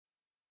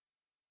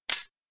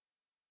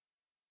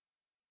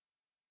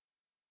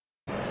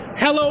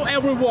Hello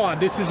everyone,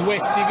 this is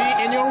West TV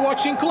and you're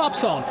watching Club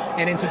Zone,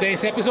 and in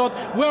today's episode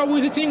we are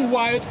visiting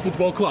WIUT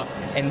Football Club.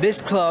 In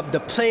this club, the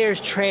players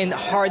train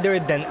harder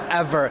than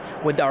ever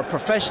with our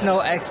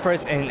professional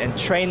experts and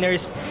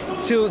trainers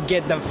to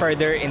get them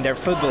further in their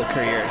football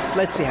careers.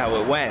 Let's see how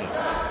it went.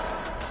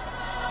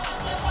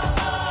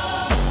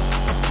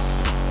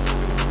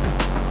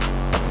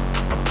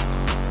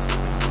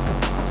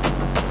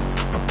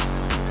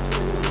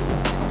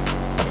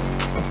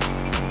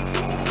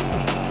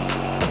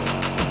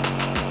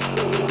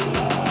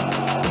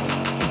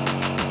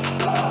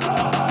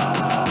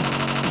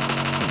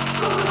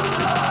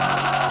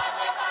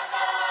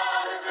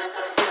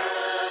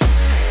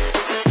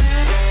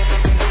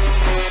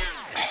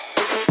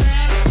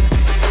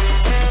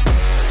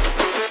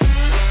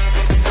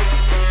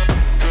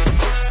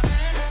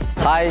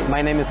 Hi,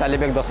 my name is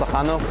Alibek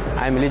Dosahanov.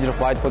 I'm leader of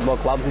WIUT Football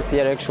Club this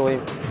year actually.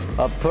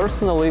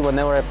 Personally,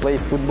 whenever I play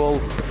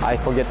football, I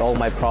forget all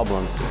my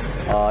problems.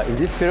 In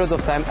this period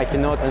of time, I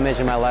cannot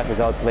imagine my life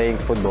without playing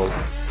football.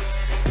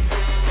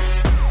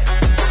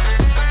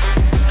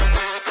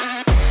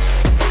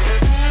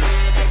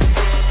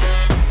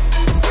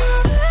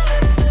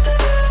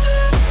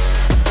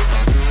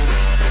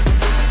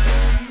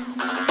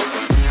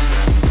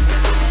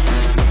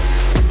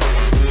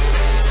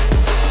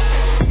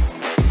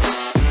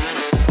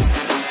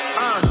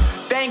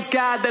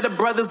 That the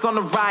brothers on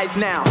the rise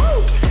now.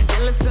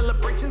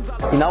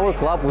 In our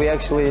club, we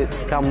actually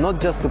come not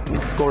just to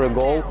score a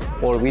goal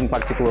or win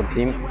particular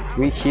team.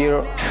 We're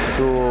here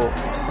to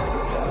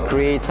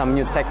create some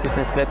new tactics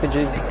and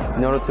strategies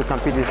in order to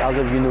compete with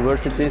other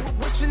universities.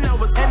 Now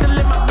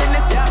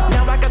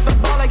I got the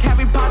ball like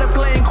Harry Potter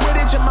playing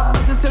Quidditch, and my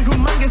business is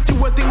humongous. You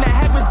would think that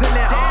happens in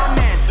there. Damn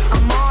man,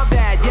 I'm all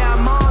that, yeah,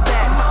 I'm all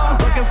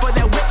that. Working for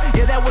that whip,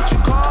 yeah, that what you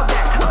call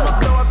that. I'ma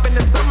blow up in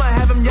the summer,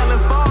 have them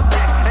yelling fall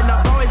back. And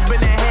I've always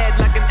been ahead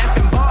like an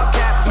effing ball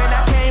cap. Man,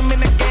 I came in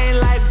the game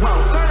like, whoa.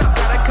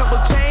 Got a couple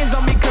chains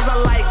on me cause I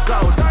like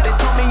gold. They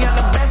told me I'm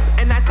the best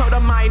and I told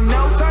them I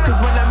know. Cause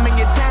when I'm in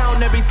your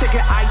town, every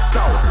ticket I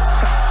sold.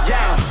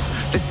 Yeah,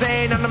 they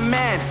saying I'm the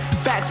man.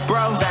 Facts,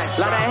 bro.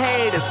 Lot of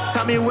haters.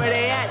 Tell me where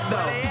they at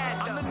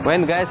though.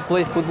 When guys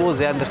play football,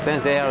 they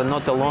understand they are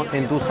not alone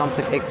and do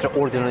something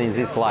extraordinary in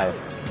this life.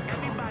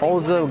 All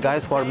the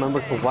guys who are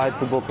members of WIUT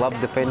Football Club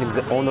defending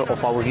the honor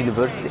of our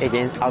university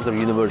against other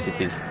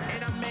universities.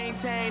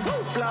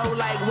 Flow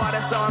like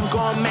water, so I'm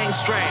going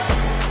mainstream.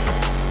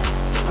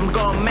 I'm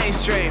going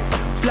mainstream.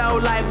 Flow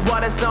like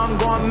water, so I'm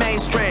going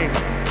mainstream.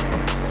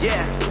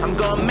 Yeah, I'm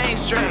going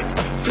mainstream.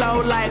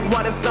 Flow like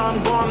water, so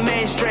I'm going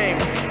mainstream.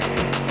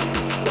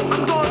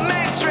 I'm going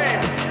mainstream.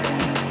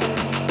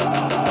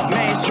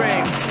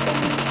 Mainstream.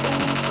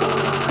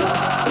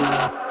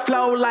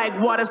 Flow like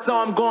water, so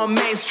I'm going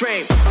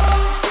mainstream.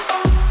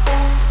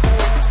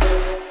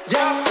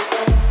 Yeah.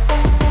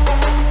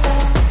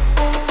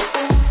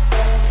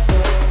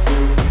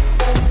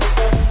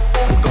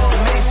 I'm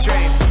going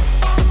mainstream.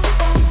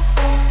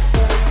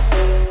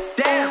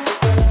 Damn.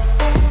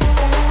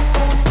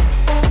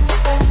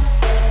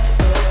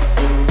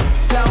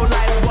 Flow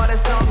like water,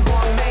 so I'm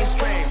going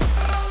mainstream.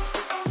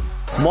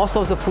 Most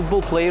of the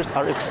football players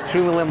are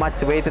extremely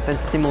motivated and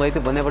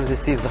stimulated whenever they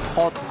see the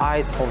hot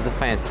eyes of the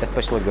fans,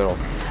 especially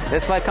girls.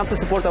 That's why I come to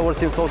support our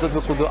team so that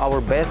we could do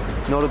our best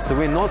in order to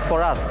win not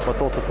for us,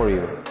 but also for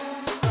you.